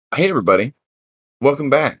Hey everybody, welcome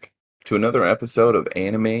back to another episode of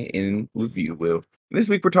Anime in Review. Will this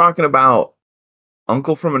week we're talking about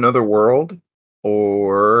Uncle from Another World,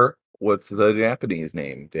 or what's the Japanese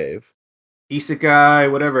name, Dave?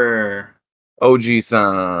 Isekai, whatever.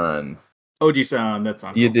 Oji-san. Oji-san, that's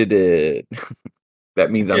You uncle. did it. That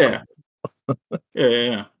means uncle, Yeah,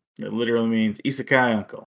 yeah. It literally means isekai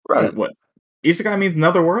uncle. right? What? Isekai means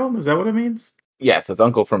another world? Is that what it means? Yes, it's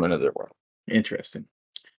Uncle from Another World. Interesting.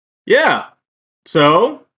 Yeah.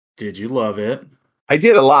 So, did you love it? I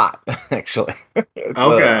did a lot, actually. It's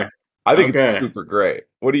Okay. I think it's Okay. super great.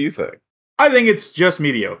 What do you think? I think it's just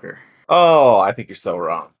mediocre. Oh, I think you're so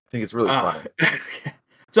wrong. I think it's really Uh, funny.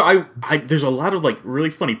 so I there's a lot of like really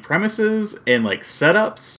funny premises and like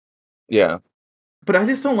setups, Yeah. but I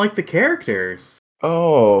just don't like the characters.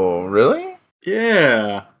 Oh, really?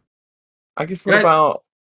 Yeah. I guess what And about?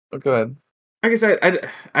 Oh, go ahead. I guess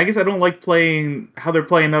I guess I don't like playing how they're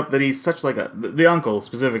playing up that he's such like the uncle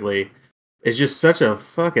specifically is just such a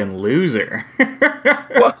fucking loser.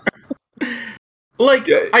 What? Like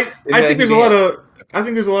Yeah, and I then think he there's a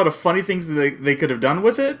can't. lot of funny things that they could have done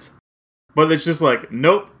with it, but it's just like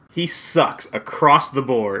nope, he sucks across the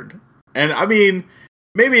board. And I mean,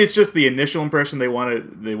 maybe it's just the initial impression they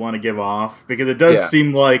want to give off because it does Yeah,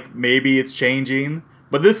 seem like maybe it's changing.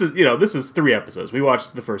 But this is 3 episodes. We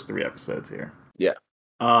watched the first 3 episodes here. yeah.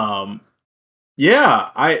 Um, yeah,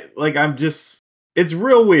 I'm just it's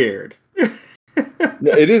real weird.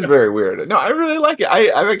 No, it is very weird. No, I really like it. I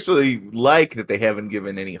actually like that they haven't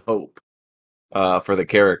given any hope for the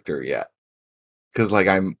character yet. Because like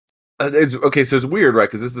it's okay. So it's weird, right?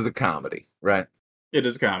 Because this is a comedy, right? It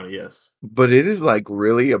is comedy, yes. But it is like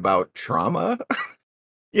really about trauma,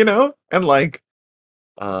 and like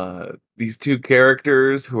these two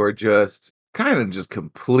characters who are just kind of just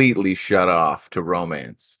completely shut off to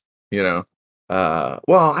romance, you know.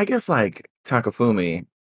 Well, I guess like Takafumi,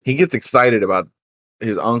 he gets excited about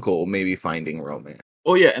his uncle maybe finding romance.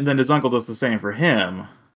 Oh yeah, and then his uncle does the same for him,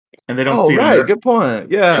 and they don't Oh, see it in right, their good point.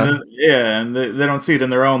 and Yeah. then yeah, and they don't see it in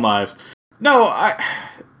their own lives. No, I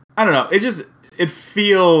don't know. It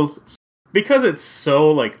feels because it's so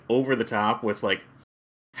like over the top with like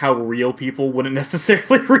how real people wouldn't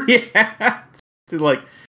necessarily react to like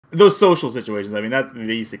those social situations. I mean, not the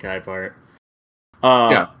isekai part.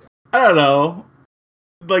 Yeah. I don't know.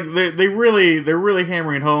 Like they're really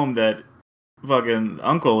hammering home that fucking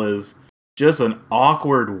uncle is just an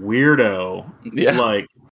awkward weirdo. Yeah. Like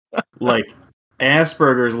like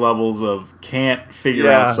Asperger's levels of can't figure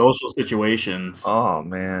out Yeah. social situations. Oh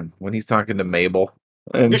man, when he's talking to Mabel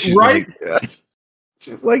and she's Right? like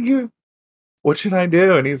she's like, "You what should I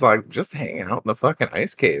do?" And he's like, "Just hang out in the fucking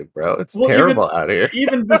ice cave, bro. It's Well, terrible out here."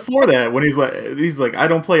 even before that, when he's like, I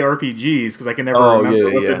don't play RPGs because I can never Oh, remember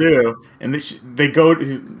yeah, what to yeah. do. And they go,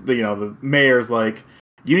 the mayor's like,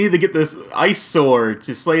 you need to get this ice sword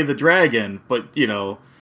to slay the dragon, but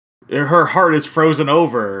her heart is frozen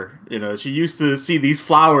over. She used to see these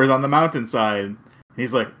flowers on the mountainside. And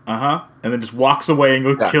he's like, and then just walks away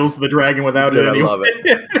and Yeah. kills the dragon without it Dude, I anyway. love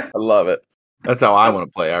it. I love it. That's how I wanna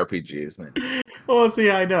play RPGs, man. Well,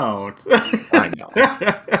 see, I don't. I know.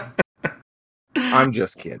 I'm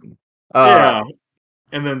just kidding. Uh, Yeah,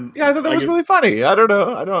 and then yeah, I thought that I was guess really funny. I don't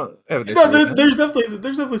know. I don't have an no, issue with that.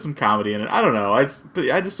 there's definitely some comedy in it. I don't know.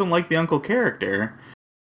 But I just don't like the uncle character,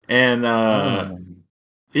 and Um,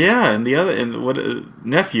 yeah, and the other and what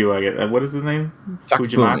nephew? I guess what is his name?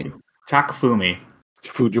 Takafumi. Takafumi.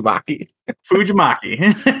 Fujimaki. Fujimaki.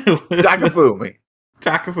 Takafumi.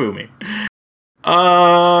 Takafumi.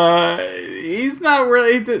 He's not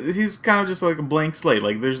really. He's kind of just like a blank slate.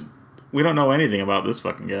 Like we don't know anything about this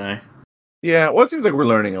fucking guy. Yeah, well, it seems like we're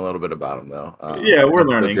learning a little bit about him though. Yeah, we're Episode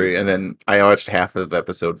learning. 3, and then I watched half of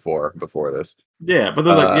episode 4 before this. Yeah, but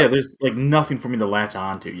Uh, there's like nothing for me to latch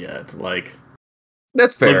onto yet. that's Like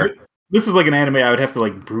fair. this is like an anime I would have to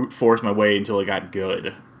like brute force my way until it got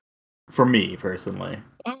good. For me personally.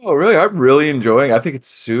 Oh, really? I'm really enjoying. I think it's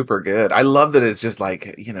super good. I love that it's just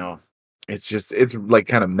like, it's like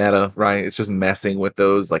kind of meta, right? It's just messing with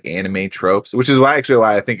those like anime tropes, which is why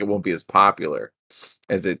I think it won't be as popular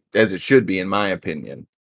as it should be in my opinion,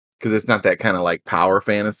 because it's not that kind of like power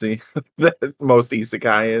fantasy that most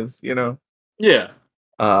isekai is. Yeah.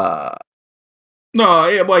 Uh No,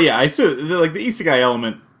 yeah, well yeah, I saw like the isekai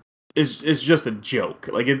element is just a joke.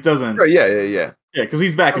 Like it doesn't right, yeah, yeah, yeah. yeah, because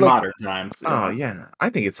he's back But in like, modern times. oh Yeah. yeah, I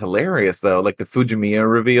think it's hilarious though, like the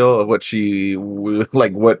Fujimiya reveal of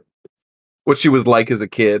like what she was like as a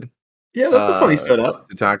kid. Yeah, that's a funny uh setup.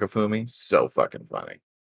 to Takafumi. So fucking funny.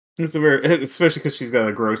 It's a very especially because she's got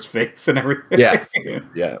a gross face and everything. Yes, dude.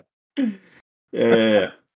 Yeah.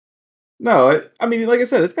 Yeah. No, I mean, like I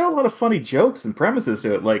said, it's got a lot of funny jokes and premises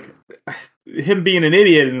to it. Like him being an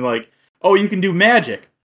idiot and like, oh, you can do magic.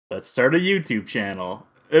 Let's start a YouTube channel.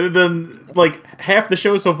 And then, like, half the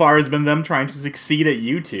show so far has been them trying to succeed at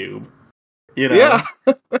YouTube. You Yeah,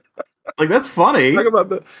 know, like that's talk funny. about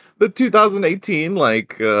the 2018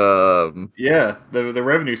 like Yeah, the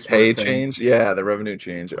revenue pay split thing. change. Yeah, the revenue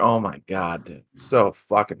change. Oh my god, dude. So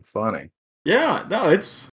fucking funny. Yeah, no,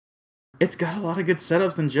 it's got a lot of good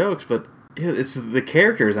setups and jokes, but yeah, it's the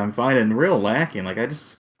characters I'm finding real lacking. Like I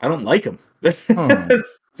don't like them, Hmm.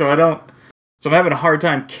 so I don't. So I'm having a hard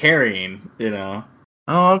time carrying. You know.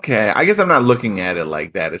 Oh, okay. I guess I'm not looking at it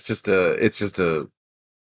like that. It's just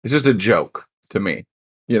a joke to me.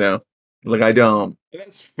 You know? Like I don't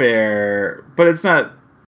That's fair, but it's not.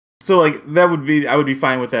 So like that would be I would be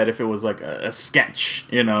fine with that if it was like a sketch,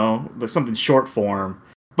 you know, like something short form.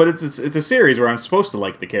 But it's a series where I'm supposed to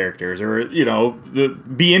like the characters or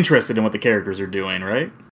be interested in what the characters are doing,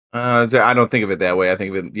 right? I don't think of it that way. I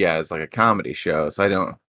think of it yeah, it's like a comedy show. So I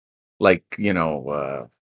don't like, Well,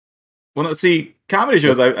 no, see, comedy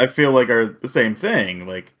what shows I feel like are the same thing.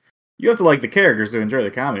 Like you have to like the characters to enjoy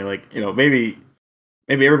the comedy. Like maybe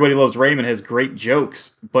Everybody Loves Raymond has great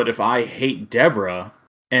jokes, but if I hate Deborah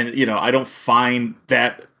and I don't find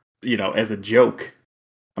that as a joke,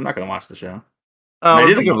 I'm not gonna watch the show. And I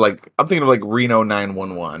didn't watch. I'm thinking of like Reno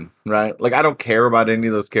 911, right? Like I don't care about any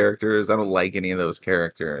of those characters. I don't like any of those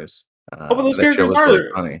characters. Oh, but those That show characters was are really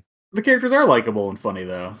funny. the characters are likable and funny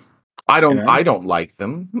though. I don't like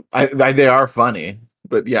them. They are funny,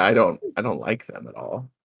 but yeah, I don't like them at all.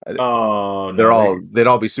 I, Oh no, they'd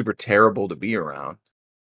all be super terrible to be around.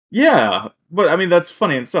 yeah, but I mean that's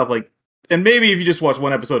funny and stuff. Like, and maybe if you just watch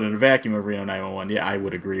one episode in a vacuum of Reno 911, yeah, I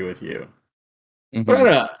would agree with you. But Hmm.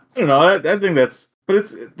 I don't know. I think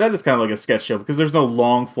but that is kind of like a sketch show because there's no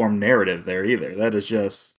long form narrative there either. That is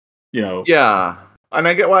just you know, Yeah, and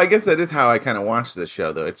I guess that is how I kind of watch the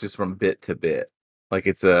show though. It's just from bit to bit. Like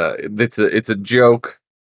it's a joke,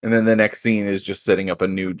 and then the next scene is just setting up a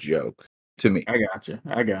new joke to me. I got you.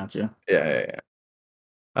 I got you. Yeah.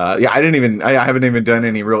 Yeah, I haven't even done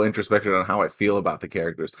any real introspection on how I feel about the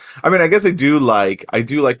characters. I mean, I guess I do like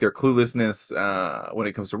their cluelessness when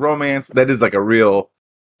it comes to romance. That is like it's a real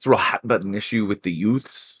hot button issue with the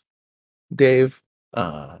youths, Dave.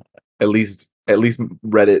 Uh, at least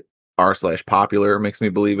Reddit r/popular makes me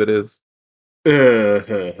believe it is. Yeah,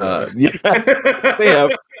 they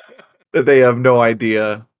have they have no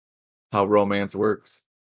idea how romance works.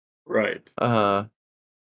 Right. Uh,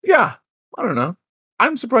 yeah, I don't know.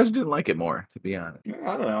 I'm surprised you didn't like it more, to be honest.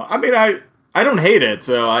 I don't know. I mean, I don't hate it,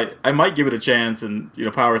 so I might give it a chance and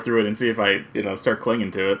power through it and see if I start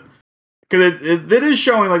clinging to it because it is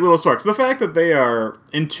showing like little sparks. The fact that they are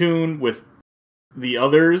in tune with the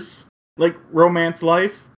others like romance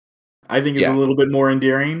life, I think is a Yeah, little bit more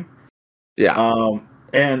endearing. yeah.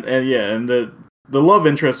 And yeah, and the love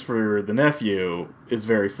interest for the nephew is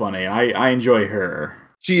very funny. I enjoy her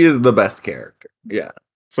She is the best character. Yeah.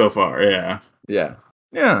 so far. Yeah. Yeah.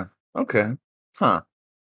 Yeah. Okay. Huh.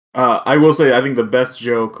 I will say, I think the best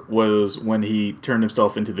joke was when he turned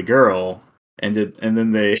himself into the girl, and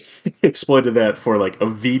then they exploited that for like a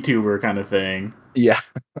VTuber kind of thing. Yeah.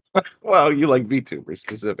 Well, you like VTubers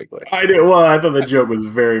specifically. I did. Well, I thought the joke was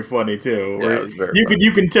very funny too. Yeah, it Where was very funny.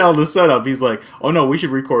 you can tell the setup. He's like, "Oh no, we should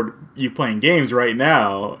record you playing games right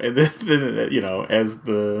now." And then as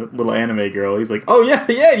the little anime girl, he's like, "Oh yeah,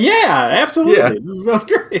 Yeah. absolutely. This sounds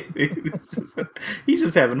great." He's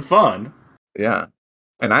just having fun. Yeah.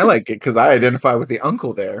 And I like it because I identify with the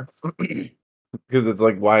uncle there. Because it's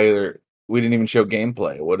like, we didn't even show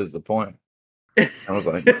gameplay. What is the point? I was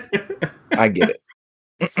like, I get it.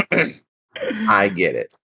 I get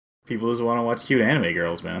it. People just want to watch cute anime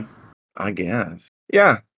girls, man. I guess.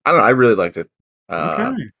 Yeah. I don't know. I really liked it.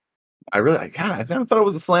 Uh, Okay. God, I thought it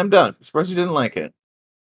was a slam dunk. I'm surprised you didn't like it.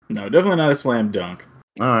 No, definitely not a slam dunk.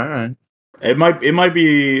 All right. It might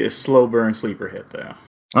be a slow burn sleeper hit though.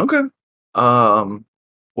 Okay. Um,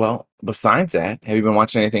 well, besides that, have you been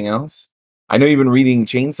watching anything else? I know you've been reading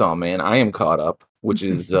Chainsaw Man. I am caught up, which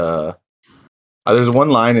is there's one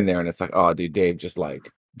line in there and it's like, oh dude, Dave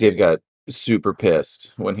got super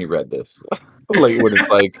pissed when he read this. Like when it's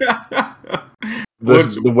like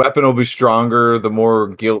What's the weapon will be stronger the more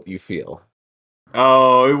guilt you feel.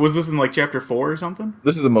 Oh, was this in like chapter 4 or something?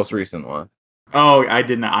 This is the most recent one. Oh, I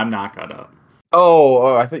did not. I'm not caught up.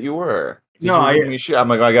 Oh, I thought you were. Did No, you read me shit? I'm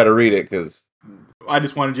like, I gotta read it because I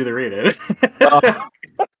just wanted you to read it. oh,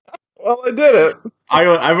 well, I did it.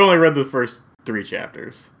 I've only read the first 3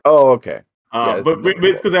 chapters. Oh, okay. Yeah, But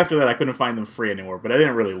it's because after that I couldn't find them free anymore. But I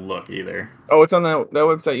didn't really look either. oh, it's on that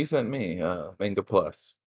website you sent me, Manga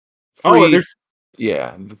Plus. Oh, free.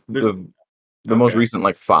 Yeah, there's the most okay. recent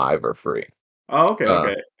like 5 are free. Oh, okay, Uh,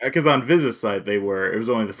 okay. Because on Viz's site, it was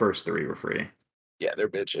only the first 3 were free. yeah, they're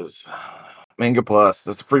bitches. Manga Plus,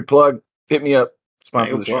 that's a free plug. Hit me up.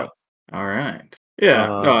 Sponsor Mango the show. Plus. Alright. Yeah,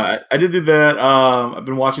 no, Uh, I did do that, I've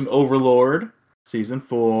been watching Overlord, season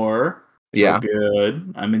 4. So yeah,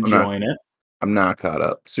 good. I'm I'm not enjoying it. I'm not caught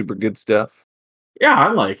up. Super good stuff. Yeah,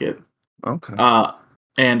 I like it. Okay. Uh,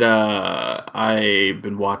 and, I've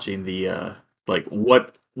been watching like,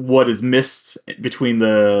 what is missed between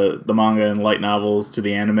the manga and light novels to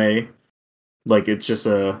the anime. Like, it's just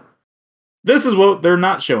this is what they're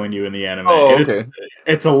not showing you in the anime, Oh, and okay.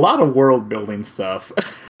 it's a lot of world building stuff,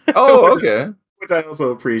 Oh, which okay. which I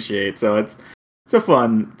also appreciate. So it's a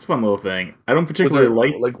fun little thing. I don't Was particularly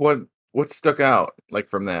there like. like what stuck out like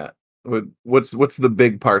from that? What's the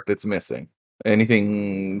big part that's missing?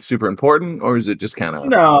 Anything super important, or is it just kind of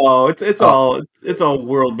No, it's oh all it's all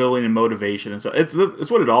world building and motivation, and so it's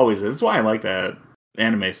what it always is. That's why I like that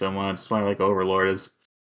anime so much. That's why I like Overlord.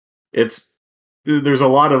 It's there's a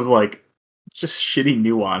lot of like just shitty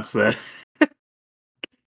nuance that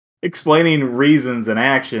explaining reasons and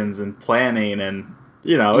actions and planning, and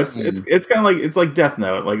mhm. it's kind of like it's like Death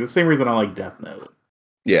Note. Like the same reason I like Death Note.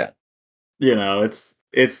 Yeah.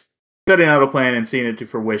 It's setting out a plan and seeing it to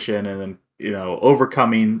fruition, and then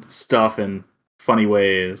overcoming stuff in funny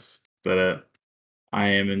ways that I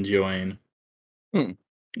am enjoying. Hmm.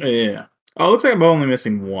 Yeah. Oh, looks like I'm only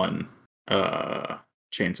missing one.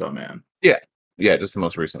 Chainsaw Man. Yeah. Yeah, just the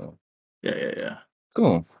most recent one. Yeah, yeah, yeah.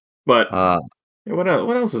 Cool. But Uh yeah, what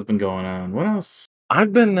else has been going on? What else?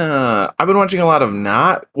 I've been watching a lot of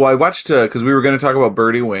not well, I watched because we were gonna talk about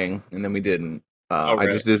Birdie Wing and then we didn't. Oh, right.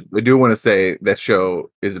 I do want to say that show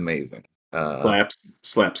is amazing.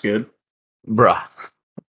 Slaps good. Bruh.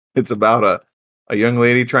 It's about a young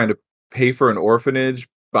lady trying to pay for an orphanage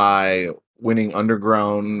by winning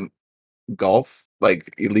underground golf,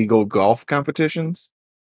 like illegal golf competitions.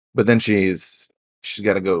 But then she's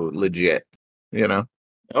got to go legit, you know.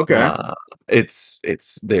 Okay. Uh,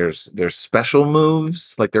 there's special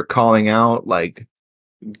moves like they're calling out like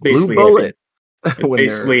blue Basically happy. bullet when they're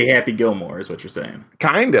Basically Happy Gilmore is what you're saying.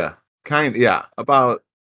 yeah, about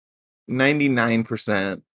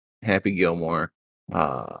 99% Happy Gilmore,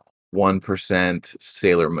 uh 1%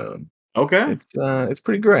 Sailor Moon. Okay. It's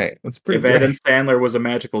pretty great. It's pretty If Adam great. Sandler was a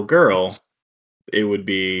magical girl, it would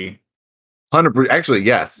be. 100%, actually,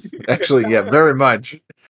 yes. Actually, yeah, very much.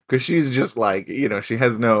 Because she's just like, she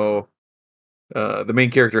has no the main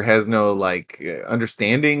character has no like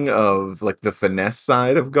understanding of like the finesse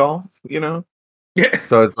side of golf. Yeah.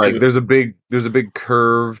 So it's She's like there's a big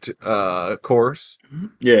curved course, and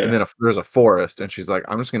yeah. then there's a forest, and she's like,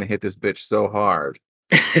 I'm just gonna hit this bitch so hard.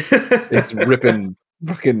 It's ripping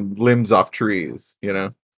fucking limbs off trees.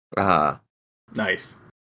 Uh Nice.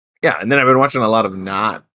 yeah, and then I've been watching a lot of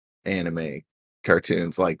not anime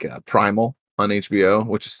cartoons like Primal on HBO,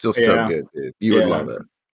 which is still so Yeah. good, dude. You would Yeah. love it.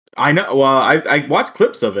 I know. Well, I watched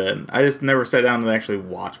clips of it. I just never sat down and actually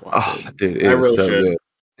watch Oh, it. dude, it I is really so should. good.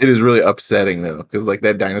 It is really upsetting though, because like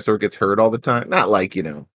that dinosaur gets hurt all the time. Not like,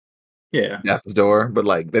 Yeah. death's door, but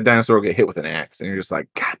like that dinosaur will get hit with an axe, and you're just like,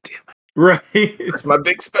 God damn it, Right. that's my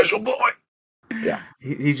big special boy. Yeah.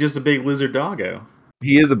 He's just a big lizard doggo.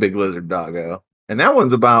 He is a big lizard doggo. And that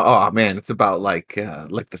one's about oh man, it's about like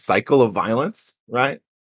the cycle of violence, right?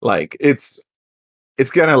 Like it's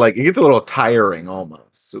kind of like it gets a little tiring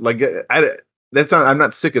almost. Like I'm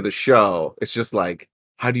not sick of the show. It's just like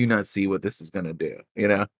how do you not see what this is going to do, you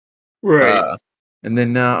know? Right. Uh and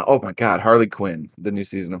then oh my god, Harley Quinn, the new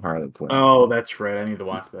season of Harley Quinn. Oh, that's right. I need to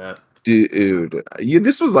watch that. Dude,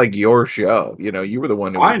 this was like your show, you were the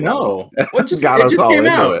one who I was like know. Well, got it us just all came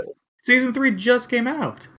into out. it. Season 3 just came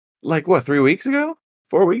out. Like what, 3 weeks ago?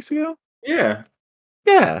 4 weeks ago? Yeah,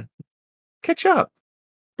 Yeah, catch up,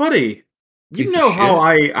 buddy. You piece of know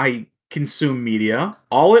how shit. I consume media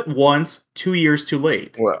all at once, 2 years too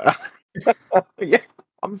late. Well, yeah,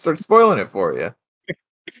 I'm gonna start spoiling it for you.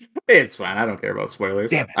 It's fine. I don't care about spoilers.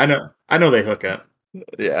 Damn I it. know. I know they hook up.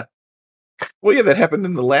 Yeah. Well, yeah, that happened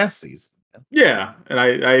in the last season. Yeah, and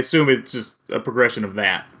I assume it's just a progression of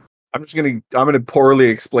that. I'm gonna poorly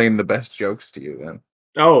explain the best jokes to you then.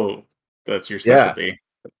 Oh, that's your Yeah. specialty.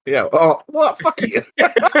 Yeah. Oh, well, fuck you.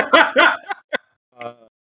 Uh,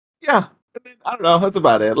 yeah. I don't know. That's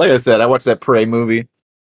about it. Like I said, I watched that Prey movie,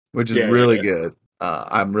 which is Yeah, yeah, really yeah. good.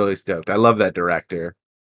 I'm really stoked. I love that director.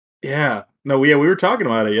 Yeah. No, yeah, we were talking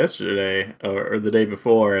about it yesterday or the day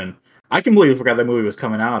before, and I completely forgot that movie was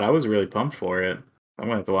coming out. I was really pumped for it. I'm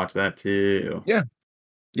gonna have to watch that too. Yeah.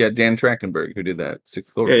 Yeah, Dan Trachtenberg, who did that Six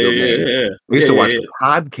Yeah, yeah, Cloverfield yeah, Lane. yeah, We yeah, used to yeah, watch yeah, the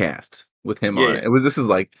podcast with him yeah, on yeah. it. This is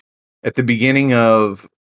like at the beginning of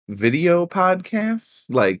video podcasts,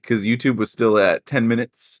 like because YouTube was still at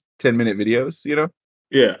 10-minute videos,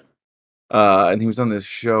 Yeah. And he was on this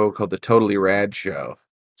show called the Totally Rad Show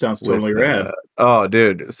Sounds with totally rad. oh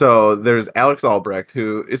dude. So there's Alex Albrecht,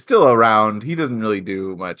 who is still around. He doesn't really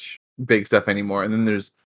do much big stuff anymore. And then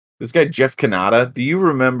there's this guy Jeff Kanata. Do you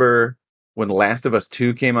remember when Last of Us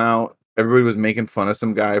 2 came out? Everybody was making fun of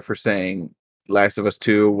some guy for saying Last of Us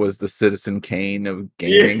 2 was the Citizen Kane of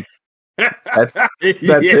gaming. Yeah. That's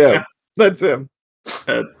Yeah. him. That's him.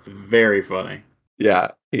 That's very funny.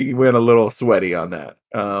 Yeah, he went a little sweaty on that.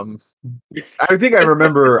 I think I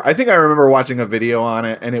remember watching a video on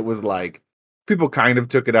it, and it was like people kind of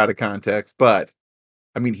took it out of context, but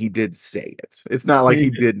I mean, he did say it. It's not like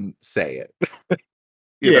he didn't say it.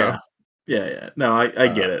 you know? Yeah. No, I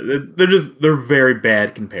get it. They're very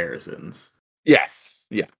bad comparisons. Yes.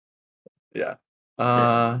 Yeah.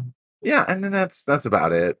 Yeah, and then that's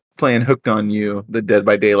about it. Playing Hooked on You, the Dead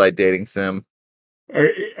by Daylight dating sim.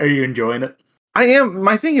 Are you enjoying it? I am.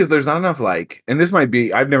 My thing is, there's not enough and this might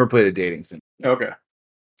be. I've never played a dating sim. Okay.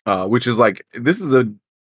 Which is like this is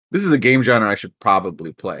a game genre I should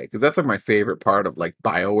probably play because that's like my favorite part of like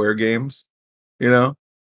BioWare games.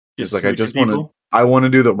 It's like I want to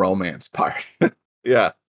do the romance part.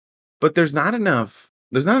 Yeah, but there's not enough.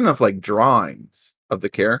 There's not enough like drawings of the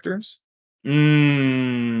characters.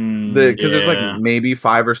 Because there's like maybe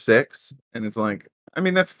 5 or 6, and it's like I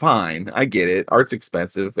mean that's fine. I get it. Art's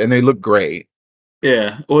expensive, and they look great.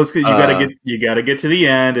 Yeah. Well, it's good. You gotta get to the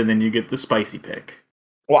end, and then you get the spicy pick.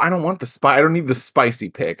 Well, I don't want I don't need the spicy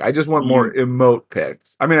pick. I just want more emote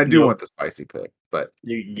picks. I mean, I do want the spicy pick, but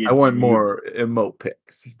I want more emote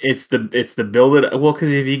picks. It's the build it. Well,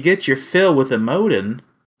 because if you get your fill with emoting,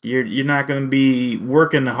 you're not going to be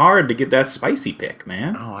working hard to get that spicy pick,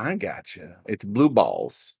 man. Oh, I gotcha. It's blue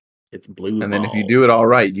balls. It's blue. And then if you do it all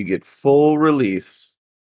right, you get full release.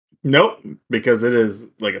 Nope, because it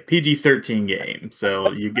is like a PG-13 game,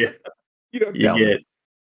 so you get you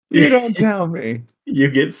don't tell me. You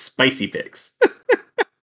get spicy picks.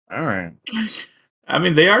 All right. I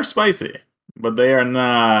mean, they are spicy, but they are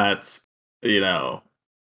not,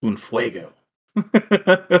 un fuego.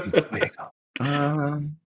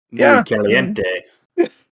 Yeah, caliente.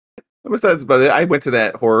 Besides, but I went to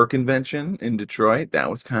that horror convention in Detroit. That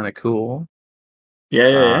was kind of cool.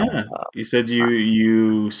 Yeah. You said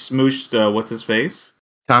you smooshed what's his face?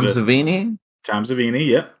 Tom Savini. Tom Savini,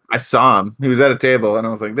 yep. I saw him. He was at a table, and I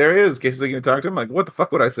was like, "There he is." Casey's going to talk to him. I'm like, what the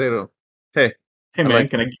fuck would I say to him? Hey, man,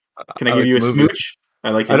 can I give you a smooch?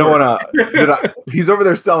 I don't want to. He's over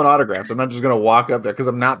there selling autographs. I'm not just going to walk up there because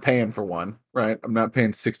I'm not paying for one, right? I'm not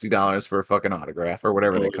paying $60 for a fucking autograph or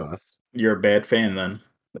whatever they cost. You're a bad fan, then.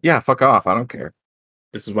 Yeah, fuck off. I don't care.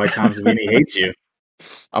 This is why Tom Savini hates you.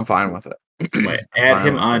 I'm fine with it. Add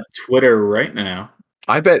him on Twitter right now.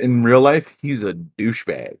 I bet in real life he's a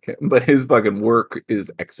douchebag, but his fucking work is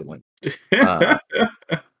excellent.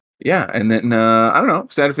 Yeah, and then I don't know.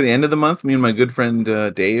 Excited for the end of the month. Me and my good friend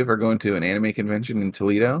Dave are going to an anime convention in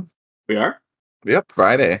Toledo. We are? Yep,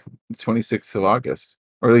 Friday, 26th of August,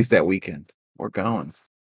 or at least that weekend. We're going.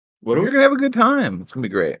 We're gonna have a good time. It's gonna be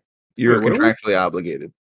great. You're contractually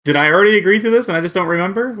obligated. Did I already agree to this and I just don't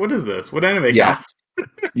remember? What is this? What anime? Yes.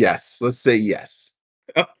 Yes. Let's say yes.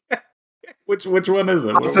 Which one is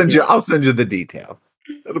it? I'll send you the details.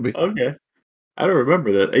 It'll be fun. Okay. I don't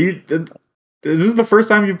remember that. Is this the first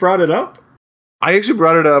time you brought it up? I actually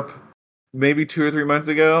brought it up maybe 2 or 3 months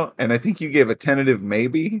ago, and I think you gave a tentative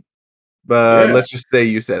maybe. But let's just say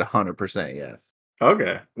you said 100% yes.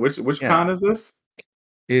 Okay. Which con is this?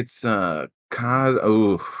 It's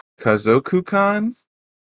Kazoku-Kon.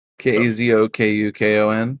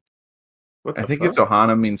 Kazokukon. I think it's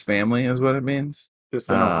Ohana means family is what it means. This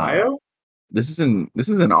in Ohio? This is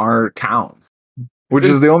in our town, which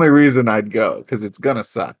is the only reason I'd go because it's gonna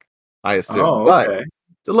suck. I assume, but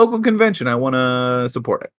it's a local convention. I want to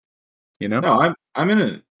support it. No, I'm in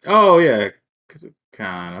it. Oh yeah,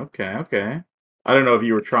 Con. Okay. I don't know if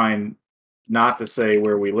you were trying not to say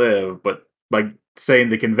where we live, but by saying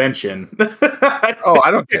the convention. Oh,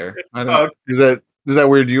 I don't care. I don't. Does that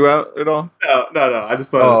weird you out at all? No. I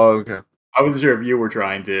just thought. Oh, okay. I wasn't sure if you were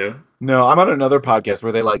trying to. No, I'm on another podcast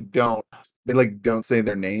where they don't say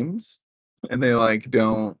their names and they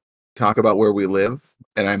don't talk about where we live,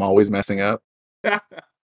 and I'm always messing up.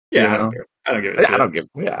 Yeah, I don't give a shit. I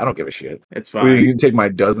don't give a shit. It's fine. You can take my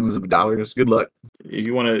dozens of dollars. Good luck. If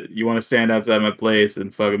you want to stand outside my place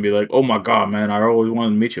and fucking be like, "Oh my god, man, I always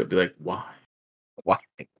wanted to meet you." I'd be like, "Why? Why?"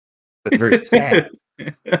 That's very sad.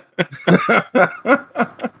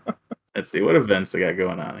 Let's see what events I got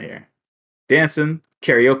going on here. Dancing,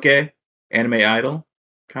 karaoke, anime idol,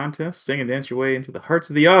 contest. Sing and dance your way into the hearts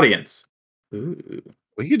of the audience. Ooh.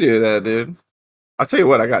 We could do that, dude. I'll tell you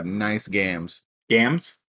what, I got nice gams.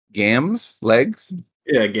 Gams? Gams? Legs?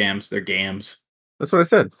 Yeah, gams. They're gams. That's what I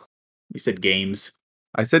said. You said games.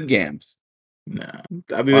 I said gams. No.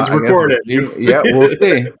 I mean, Well, it's I guess we'll recorded. see. Yeah, we'll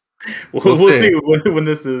see. We'll see when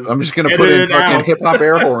this is. I'm just gonna put in edited fucking out. hip hop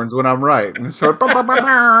air horns when I'm right. And start,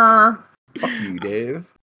 fuck you, Dave.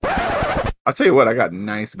 I'll tell you what, I got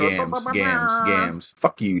nice gams.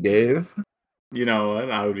 Fuck you, Dave. You know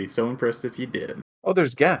what? I would be so impressed if you did. Oh,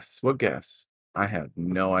 there's guests. What guests? I have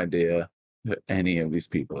no idea who any of these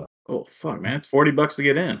people are. Oh fuck, man! It's $40 to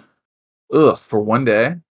get in. Ugh, for one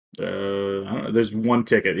day? I don't know. There's one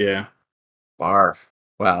ticket. Yeah, Barf.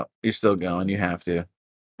 Wow, you're still going. You have to.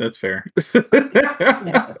 that's fair.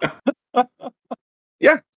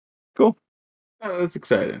 Yeah, cool. Oh, that's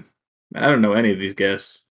exciting. I don't know any of these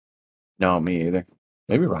guests. No, me either.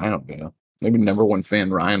 Maybe Ryan will go. Maybe number one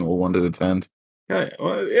fan Ryan will want to attend. Yeah,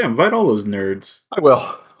 well, yeah, invite all those nerds. I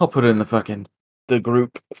will. I'll put it in the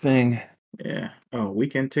group thing. Yeah. Oh,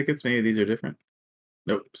 weekend tickets. Maybe these are different.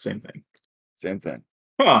 Nope, same thing. Same thing.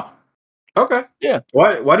 Huh. Okay. Yeah.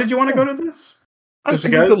 Why did you want to go to this? Just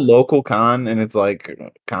Because it's a because? local con, and it's like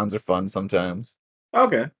cons are fun sometimes.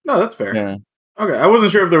 Okay. No, that's fair. Yeah. Okay. I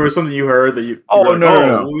wasn't sure if there was something you heard that you. Oh, were like,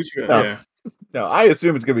 no. we should go. No. Yeah. No, I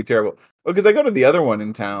assume it's gonna be terrible. Because I go to the other one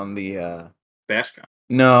in town. The BashCon.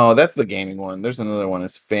 no, that's the gaming one. There's another one.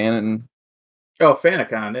 It's Fan. Oh,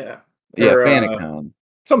 Fanicon. Yeah. Yeah, Or, Fanicon.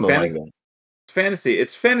 Something Fantasy- like that. Fantasy.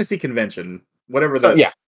 It's fantasy convention. Whatever So,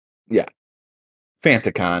 that. yeah.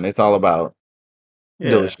 Fanticon. It's all about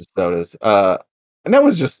Yeah. delicious sodas. And that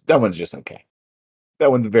one's just okay.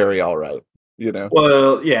 That one's very all right. You know,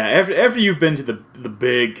 Well, yeah. After you've been to the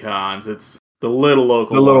big cons, it's the little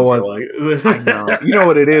local. The little ones. ones. I know. You know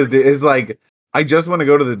what it is, dude? It's like I just want to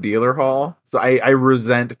go to the dealer hall, so I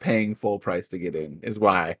resent paying full price to get in. Is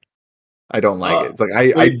why I don't like it. It's like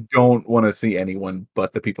I don't want to see anyone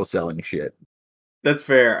but the people selling shit. That's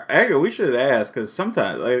fair. Actually, we should ask because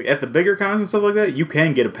sometimes, like at the bigger cons and stuff like that, you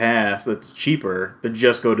can get a pass that's cheaper to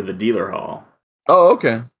just go to the dealer hall. Oh,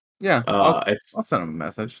 okay. Yeah. I'll It's send them a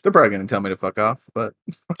message. They're probably gonna tell me to fuck off, but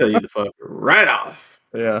tell you the fuck right off.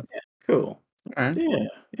 yeah. Cool. All right.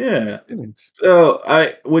 Yeah. So,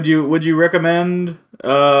 would you recommend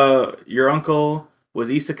your uncle was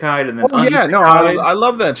isekai and then Oh yeah, no, unisekai'd? I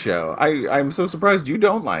love that show. I'm so surprised you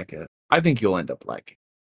don't like it. I think you'll end up liking it.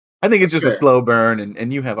 I think it's just a Sure. slow burn,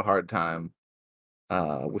 and you have a hard time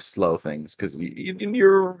with slow things because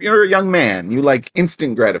you're a young man. You like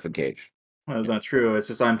instant gratification. Well, that's not true. It's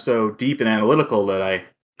just I'm so deep and analytical that I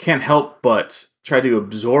can't help but try to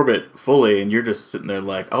absorb it fully, and you're just sitting there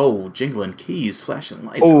like, oh, jingling keys, flashing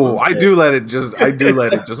lights. Oh, I love do this." let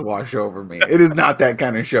it just wash over me. It is not that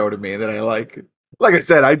kind of show to me that I like. Like I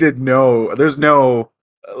said, there's no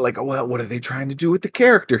like, well, what are they trying to do with the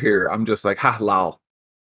character here? I'm just like, ha, lol.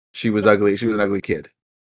 She was ugly. She was an ugly kid.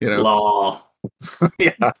 You know? Law.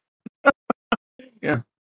 Yeah. Yeah.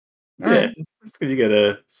 All Yeah, right. it's because you got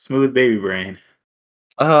a smooth baby brain.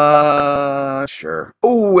 Sure.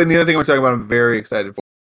 Oh, and the other thing we're talking about, I'm very excited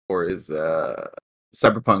for is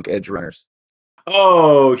Cyberpunk Edge Runners.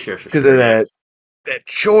 Oh, sure. Because of that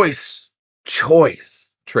choice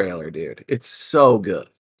trailer, dude. It's so good.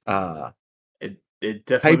 It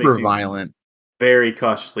definitely Hyper makes me violent. very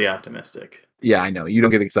cautiously optimistic. Yeah, I know. You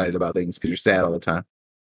don't get excited about things because you're sad all the time.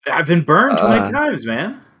 I've been burned too many times,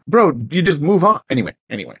 man. Bro, you just move on. Anyway,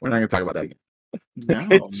 we're not gonna talk about that again.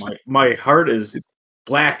 No, my heart is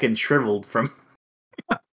black and shriveled from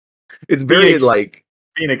It's very like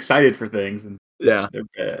being excited for things, and yeah, they're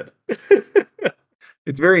bad.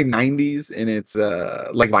 it's very 90s in its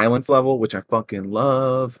like violence level, which I fucking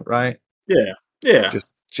love, right? Yeah.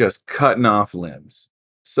 Just cutting off limbs.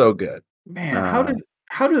 So good. Man,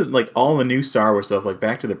 how did like all the new Star Wars stuff, like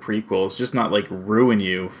back to the prequels, just not like ruin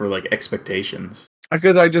you for like expectations?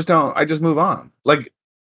 Because I just move on. Like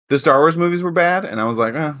the Star Wars movies were bad, and I was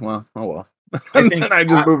like, well, oh well. I think I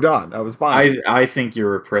just moved on. I was fine. I think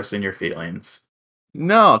you're repressing your feelings.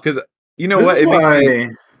 No, because you know This what? is It makes why me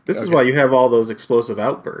this is Okay. why you have all those explosive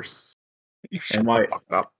outbursts. You shut And the why fuck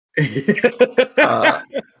up.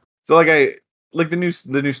 So like the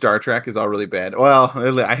new Star Trek is all really bad. Well,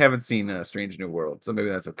 I haven't seen Strange New World, so maybe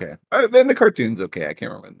that's okay. Then the cartoon's okay. I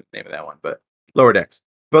can't remember the name of that one, but Lower Decks.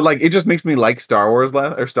 But like, it just makes me like Star Wars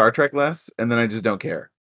less or Star Trek less, and then I just don't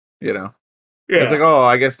care. You know, yeah. it's like, oh,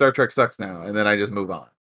 I guess Star Trek sucks now, and then I just move on.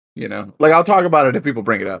 You know, like I'll talk about it if people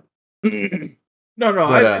bring it up. No,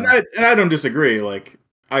 But, I don't disagree. Like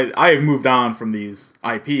I have moved on from these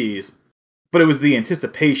IPs, but it was the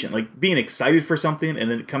anticipation, like being excited for something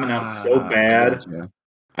and then it coming out so I bad. gotcha.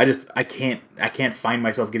 I can't find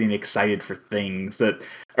myself getting excited for things that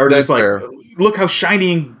are That's just like, fair. look how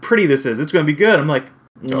shiny and pretty this is. It's going to be good. I'm like,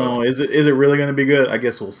 Totally. no, is it really going to be good? I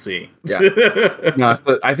guess we'll see. Yeah. No,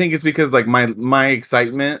 so I think it's because like my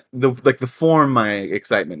excitement, the form my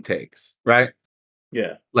excitement takes, right?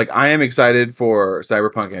 Yeah. Like I am excited for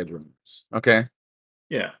Cyberpunk Edge Runners. Okay.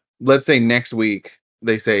 Yeah. Let's say next week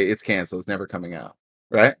they say it's canceled, it's never coming out,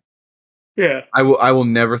 right? Yeah. I will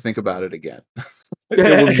never think about it again.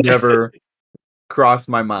 It will never cross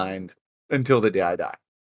my mind until the day I die,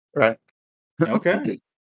 right? Okay.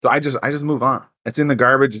 So I just move on. It's in the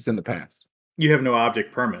garbage, it's in the past. You have no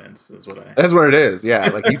object permanence, is what I. That's what it is. Yeah,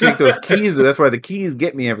 like you take those keys, that's why the keys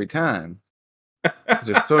get me every time. 'Cause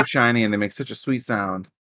they're so shiny and they make such a sweet sound,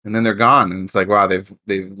 and then they're gone, and it's like, wow, they've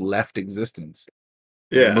left existence.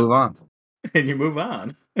 And you Yeah. move on. And you move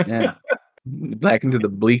on. Yeah. Back into the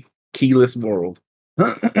bleak keyless world.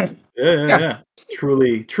 Yeah, yeah, Yeah. yeah.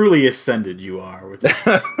 Truly ascended you are with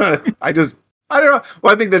it. I don't know.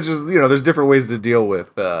 Well, I think that's just, there's different ways to deal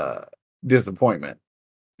with disappointment.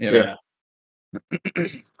 You know, Yeah.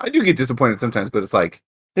 I do get disappointed sometimes, but it's like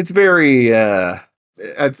it's very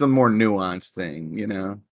it's a more nuanced thing,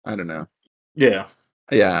 I don't know. Yeah.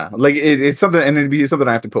 Yeah, like it's something, and it'd be something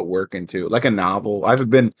I have to put work into, like a novel. I've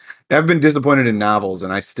been disappointed in novels,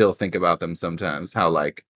 and I still think about them sometimes. How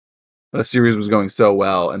like the series was going so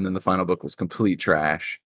well, and then the final book was complete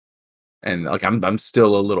trash, and like I'm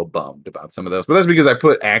still a little bummed about some of those. But that's because I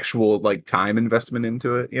put actual like time investment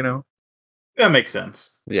into it. That makes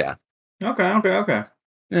sense. Yeah, Okay, okay, okay.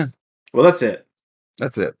 yeah, Well, that's it.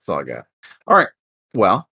 that's it. That's all I got. All right.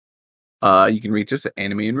 Well, you can reach us at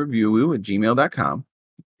animeandreview@gmail.com.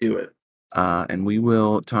 Do it. And we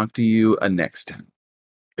will talk to you next time.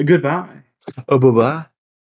 Goodbye. Oh, bye bye.